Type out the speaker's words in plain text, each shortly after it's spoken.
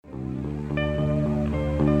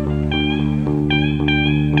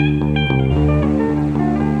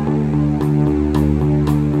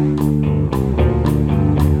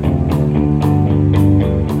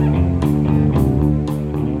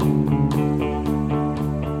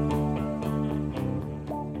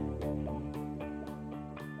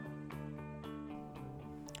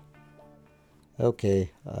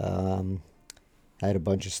Okay, I had a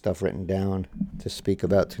bunch of stuff written down to speak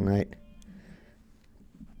about tonight,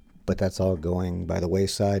 but that's all going by the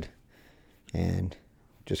wayside, and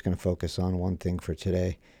just going to focus on one thing for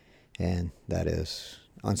today, and that is,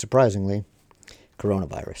 unsurprisingly,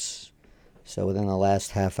 coronavirus. So within the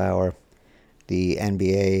last half hour, the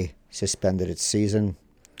NBA suspended its season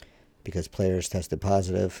because players tested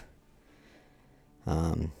positive.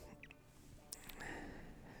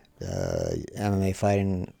 MMA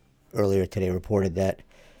Fighting earlier today reported that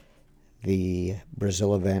the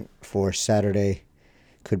Brazil event for Saturday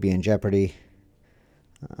could be in jeopardy.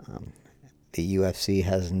 The UFC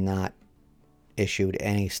has not issued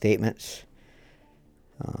any statements.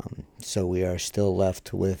 So we are still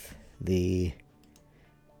left with the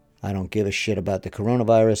I don't give a shit about the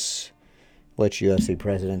coronavirus, which UFC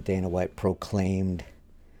President Dana White proclaimed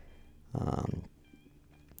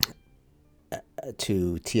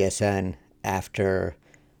to TSN after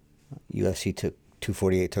UFC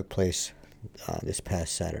 248 took place this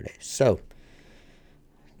past Saturday. So,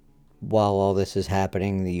 while all this is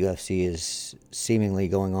happening, the UFC is seemingly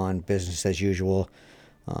going on business as usual,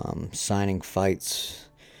 signing fights,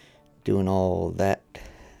 doing all that.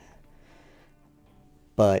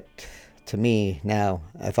 But to me, now,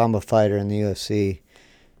 if I'm a fighter in the UFC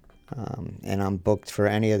and I'm booked for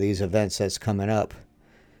any of these events that's coming up,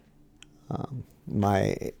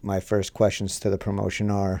 my first questions to the promotion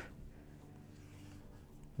are,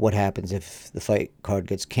 what happens if the fight card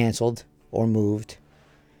gets canceled or moved?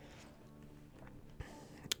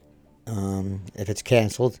 If it's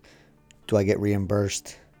canceled, do I get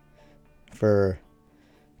reimbursed for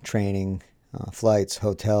training, flights,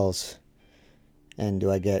 hotels, and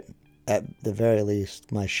do I get, at the very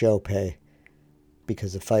least, my show pay?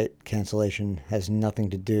 Because the fight cancellation has nothing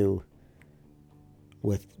to do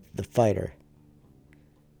with the fighter.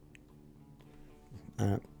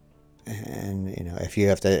 And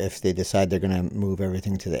if they decide they're going to move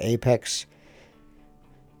everything to the Apex,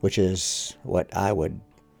 which is what I would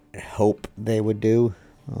hope they would do,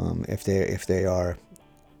 if the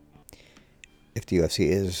UFC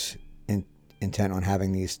is intent on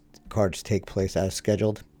having these cards take place as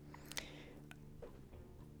scheduled,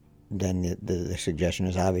 then the suggestion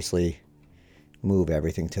is obviously move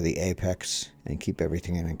everything to the Apex and keep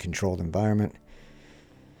everything in a controlled environment.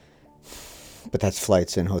 But that's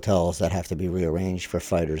flights and hotels that have to be rearranged for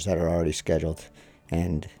fighters that are already scheduled.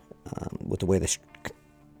 And with the way the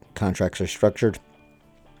contracts are structured,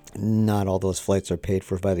 not all those flights are paid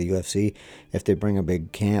for by the UFC. If they bring a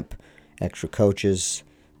big camp, extra coaches,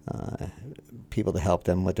 people to help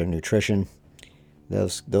them with their nutrition,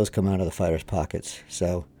 those come out of the fighters' pockets.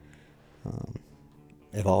 So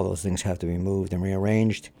if all those things have to be moved and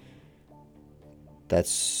rearranged,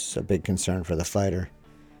 that's a big concern for the fighter.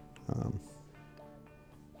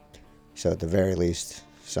 So at the very least,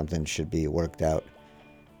 something should be worked out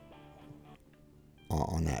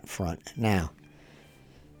on that front. Now,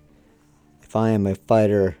 if I am a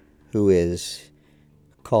fighter who is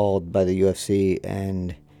called by the UFC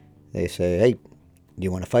and they say, hey, do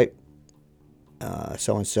you want to fight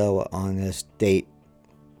so-and-so on this date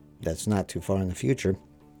that's not too far in the future,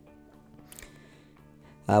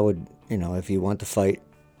 I would, if you want to fight,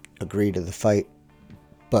 agree to the fight,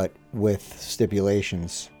 but with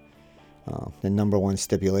stipulations. The number one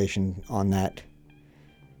stipulation on that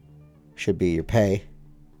should be your pay,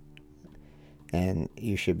 and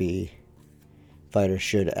fighters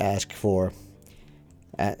should ask for,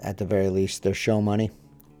 at the very least, their show money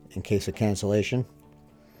in case of cancellation,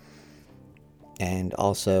 and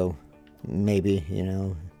also maybe,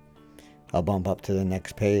 a bump up to the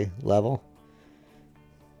next pay level.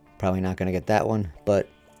 Probably not going to get that one, but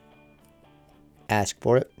ask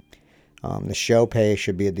for it. The show pay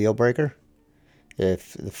should be a deal breaker.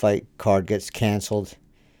 If the fight card gets canceled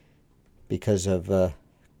because of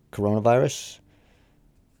coronavirus,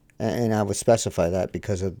 and I would specify that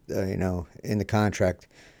because of, in the contract,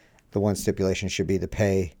 the one stipulation should be the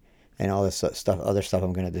pay, and all this other stuff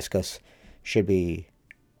I'm going to discuss should be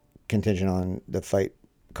contingent on the fight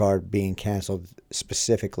card being canceled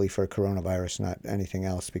specifically for coronavirus, not anything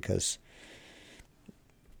else, because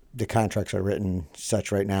the contracts are written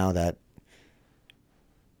such right now that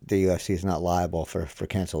the UFC is not liable for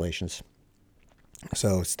cancellations.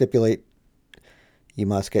 So stipulate You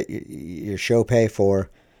must get your show pay for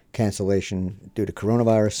cancellation due to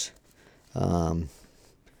coronavirus. The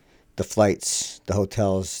flights, the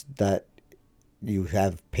hotels that you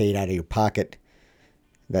have paid out of your pocket,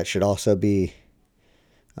 that should also be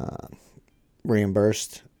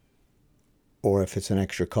reimbursed, or if it's an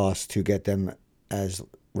extra cost to get them as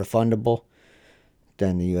refundable,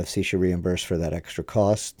 then the UFC should reimburse for that extra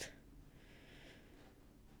cost.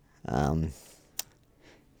 The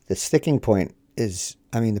sticking point is,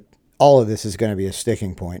 all of this is going to be a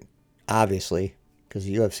sticking point, obviously, because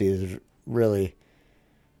the UFC is really,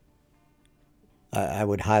 I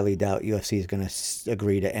would highly doubt UFC is going to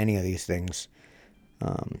agree to any of these things.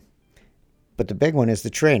 But the big one is the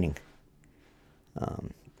training,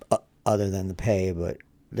 other than the pay, but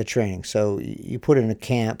the training. So you put in a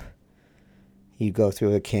camp, you go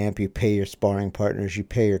through a camp, you pay your sparring partners, you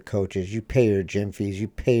pay your coaches, you pay your gym fees, you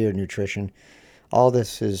pay your nutrition. All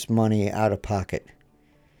this is money out of pocket.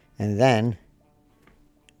 And then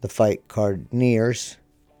the fight card nears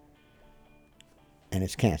and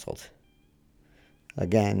it's canceled.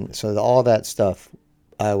 Again, so all that stuff,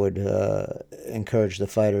 I would encourage the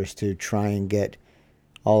fighters to try and get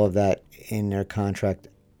all of that in their contract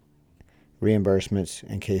reimbursements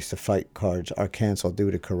in case the fight cards are canceled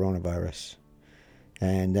due to coronavirus.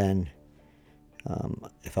 And then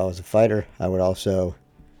if I was a fighter, I would also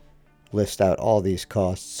list out all these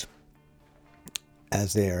costs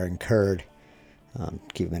as they are incurred.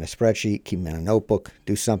 Keep them in a spreadsheet, keep them in a notebook,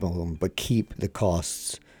 do something with them, but keep the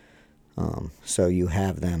costs so you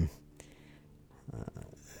have them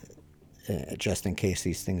just in case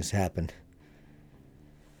these things happen.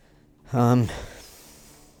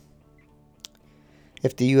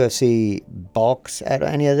 If the UFC balks at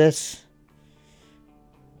any of this,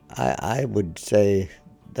 I would say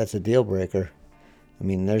that's a deal breaker.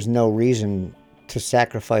 There's no reason to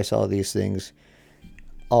sacrifice all these things,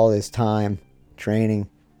 all this time, training,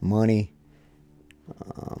 money,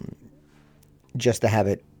 just to have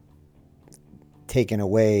it taken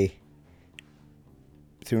away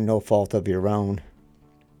through no fault of your own.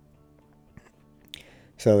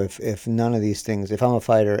 So if none of these things, if I'm a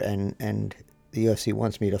fighter and the UFC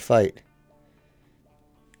wants me to fight,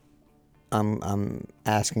 I'm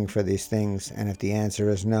asking for these things, and if the answer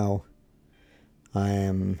is no,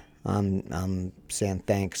 I'm saying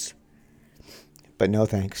thanks, but no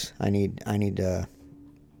thanks. I need to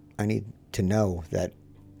know that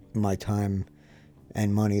my time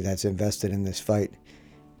and money that's invested in this fight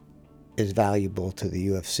is valuable to the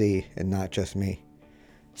UFC and not just me.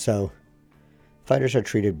 So fighters are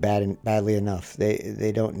treated badly enough.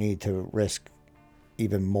 They don't need to risk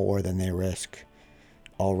even more than they risk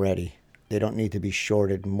already. They don't need to be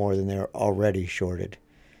shorted more than they're already shorted.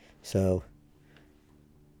 So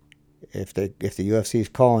if the UFC is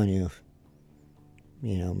calling you,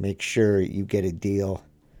 make sure you get a deal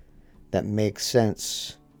that makes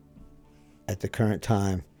sense at the current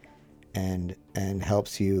time and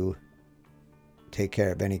helps you take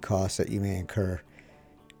care of any costs that you may incur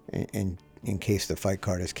in case the fight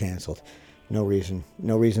card is canceled. No reason the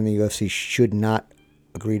UFC should not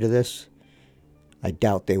agree to this. I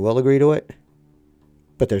doubt they will agree to it,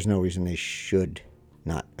 but there's no reason they should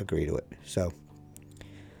not agree to it. So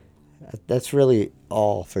that's really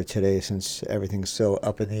all for today, since everything's so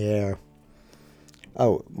up in the air.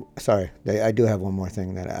 Oh, sorry. I do have one more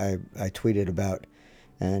thing that I tweeted about,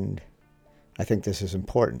 and I think this is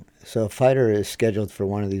important. So a fighter is scheduled for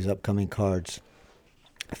one of these upcoming cards,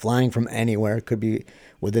 flying from anywhere. Could be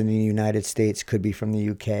within the United States, could be from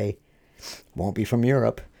the UK, won't be from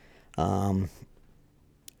Europe.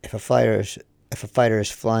 If a fighter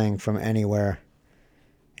is flying from anywhere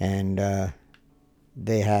and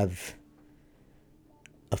they have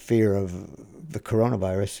a fear of the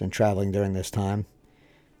coronavirus and traveling during this time,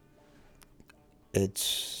 the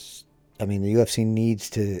UFC needs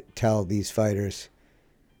to tell these fighters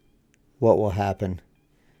what will happen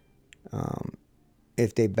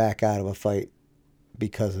if they back out of a fight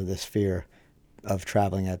because of this fear of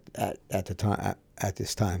traveling at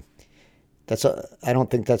this time. I don't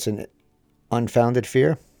think that's an unfounded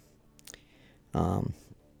fear.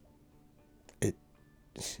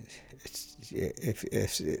 If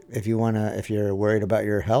you're worried about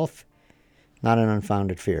your health, not an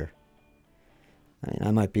unfounded fear.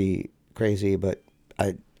 I might be crazy, but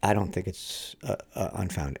I don't think it's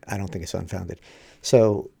unfounded. I don't think it's unfounded.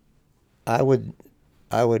 So I would,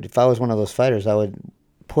 if I was one of those fighters, I would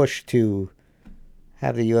push to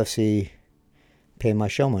have the UFC pay my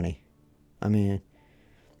show money.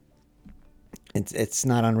 It's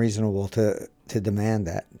not unreasonable to demand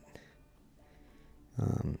that.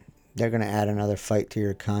 They're going to add another fight to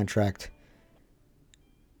your contract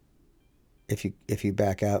if you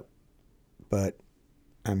back out. But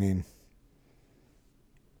I mean,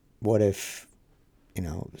 what if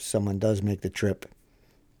someone does make the trip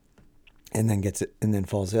and then gets it and then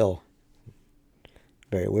falls ill?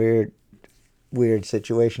 Very weird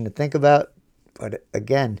situation to think about. But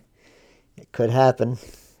again, it could happen.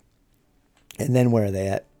 And then where are they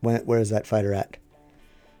at? Where is that fighter at?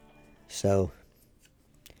 So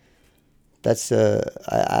that's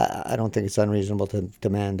I don't think it's unreasonable to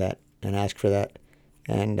demand that and ask for that.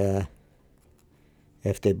 And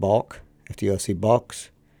if they balk, if the UFC balks,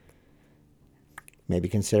 maybe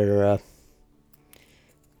consider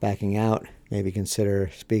backing out. Maybe consider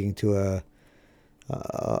speaking to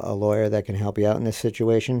a lawyer that can help you out in this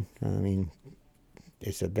situation. I mean,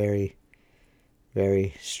 it's a very,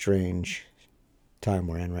 very strange time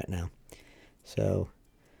we're in right now. So,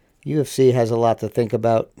 UFC has a lot to think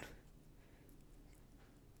about,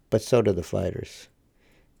 but so do the fighters.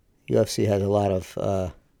 UFC has a lot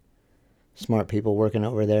of smart people working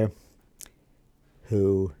over there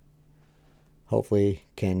who hopefully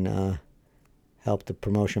can help the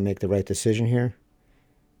promotion make the right decision here,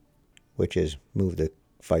 which is move the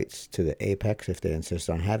fights to the Apex if they insist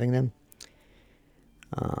on having them.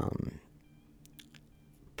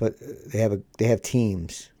 But they have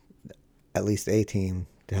teams, at least a team,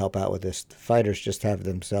 to help out with this. The fighters just have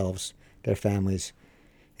themselves, their families,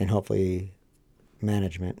 and hopefully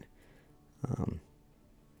management.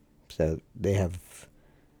 So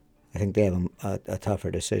I think they have a tougher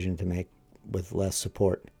decision to make with less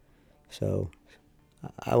support. So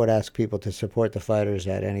I would ask people to support the fighters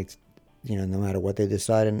at any, no matter what they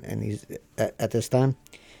decide at this time.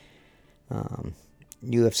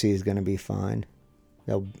 UFC is going to be fine.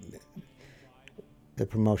 The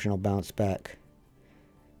promotion will bounce back.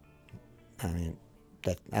 I mean,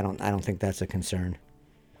 I don't think that's a concern.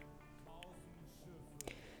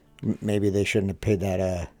 Maybe they shouldn't have paid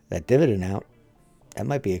that dividend out. That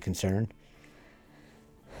might be a concern.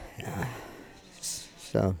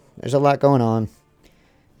 So there's a lot going on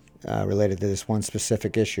related to this one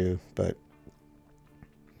specific issue, but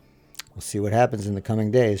we'll see what happens in the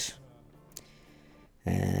coming days.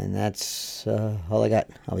 And that's all I got.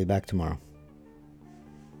 I'll be back tomorrow.